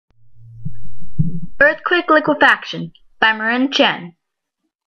Earthquake Liquefaction by Marin Chen.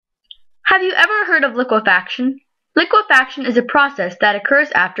 Have you ever heard of liquefaction? Liquefaction is a process that occurs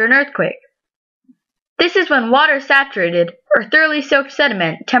after an earthquake. This is when water-saturated or thoroughly soaked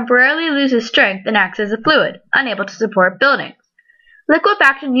sediment temporarily loses strength and acts as a fluid, unable to support buildings.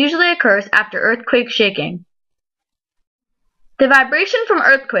 Liquefaction usually occurs after earthquake shaking. The vibration from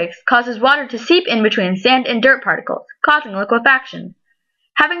earthquakes causes water to seep in between sand and dirt particles, causing liquefaction.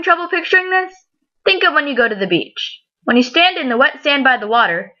 Having trouble picturing this? Think of when you go to the beach. When you stand in the wet sand by the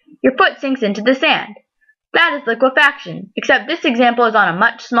water, your foot sinks into the sand. That is liquefaction, except this example is on a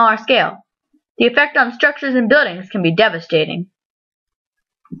much smaller scale. The effect on structures and buildings can be devastating.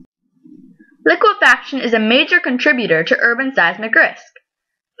 Liquefaction is a major contributor to urban seismic risk.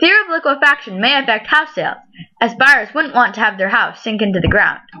 Fear of liquefaction may affect house sales, as buyers wouldn't want to have their house sink into the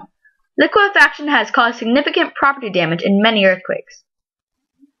ground. Liquefaction has caused significant property damage in many earthquakes.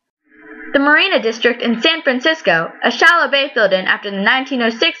 The Marina District in San Francisco, a shallow bay filled in after the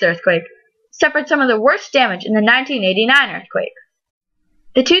 1906 earthquake, suffered some of the worst damage in the 1989 earthquake.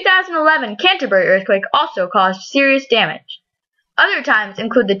 The 2011 Canterbury earthquake also caused serious damage. Other times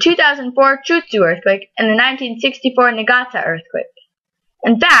include the 2004 Chutsu earthquake and the 1964 Niigata earthquake.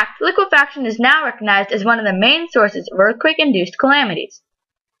 In fact, liquefaction is now recognized as one of the main sources of earthquake-induced calamities.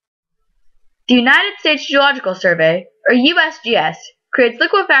 The United States Geological Survey, or USGS, creates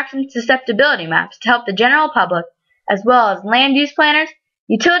liquefaction susceptibility maps to help the general public, as well as land use planners,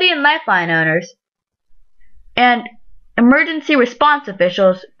 utility and lifeline owners, and emergency response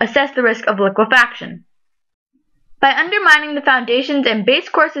officials assess the risk of liquefaction. By undermining the foundations and base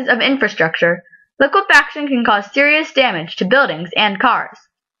courses of infrastructure, liquefaction can cause serious damage to buildings and cars.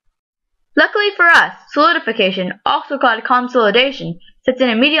 Luckily for us, solidification, also called consolidation, sets in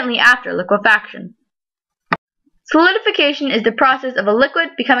immediately after liquefaction. Solidification is the process of a liquid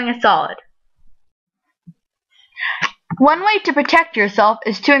becoming a solid. One way to protect yourself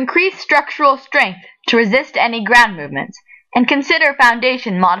is to increase structural strength to resist any ground movements, and consider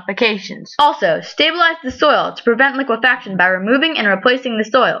foundation modifications. Also, stabilize the soil to prevent liquefaction by removing and replacing the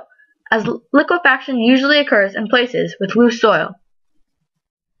soil, as liquefaction usually occurs in places with loose soil.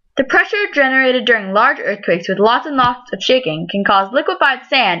 The pressure generated during large earthquakes with lots and lots of shaking can cause liquefied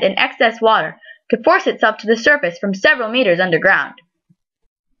sand and excess water to force itself to the surface from several meters underground.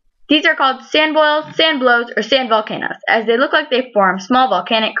 These are called sand boils, sand blows, or sand volcanoes, as they look like they form small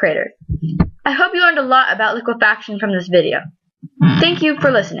volcanic craters. I hope you learned a lot about liquefaction from this video. Thank you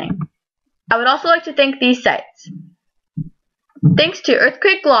for listening. I would also like to thank these sites. Thanks to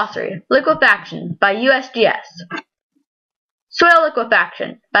Earthquake Glossary, Liquefaction by USGS. Soil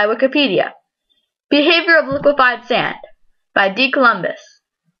Liquefaction by Wikipedia. Behavior of Liquefied Sand by D. Columbus.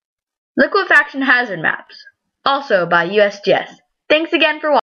 Liquefaction Hazard Maps, also by USGS. Thanks again for watching.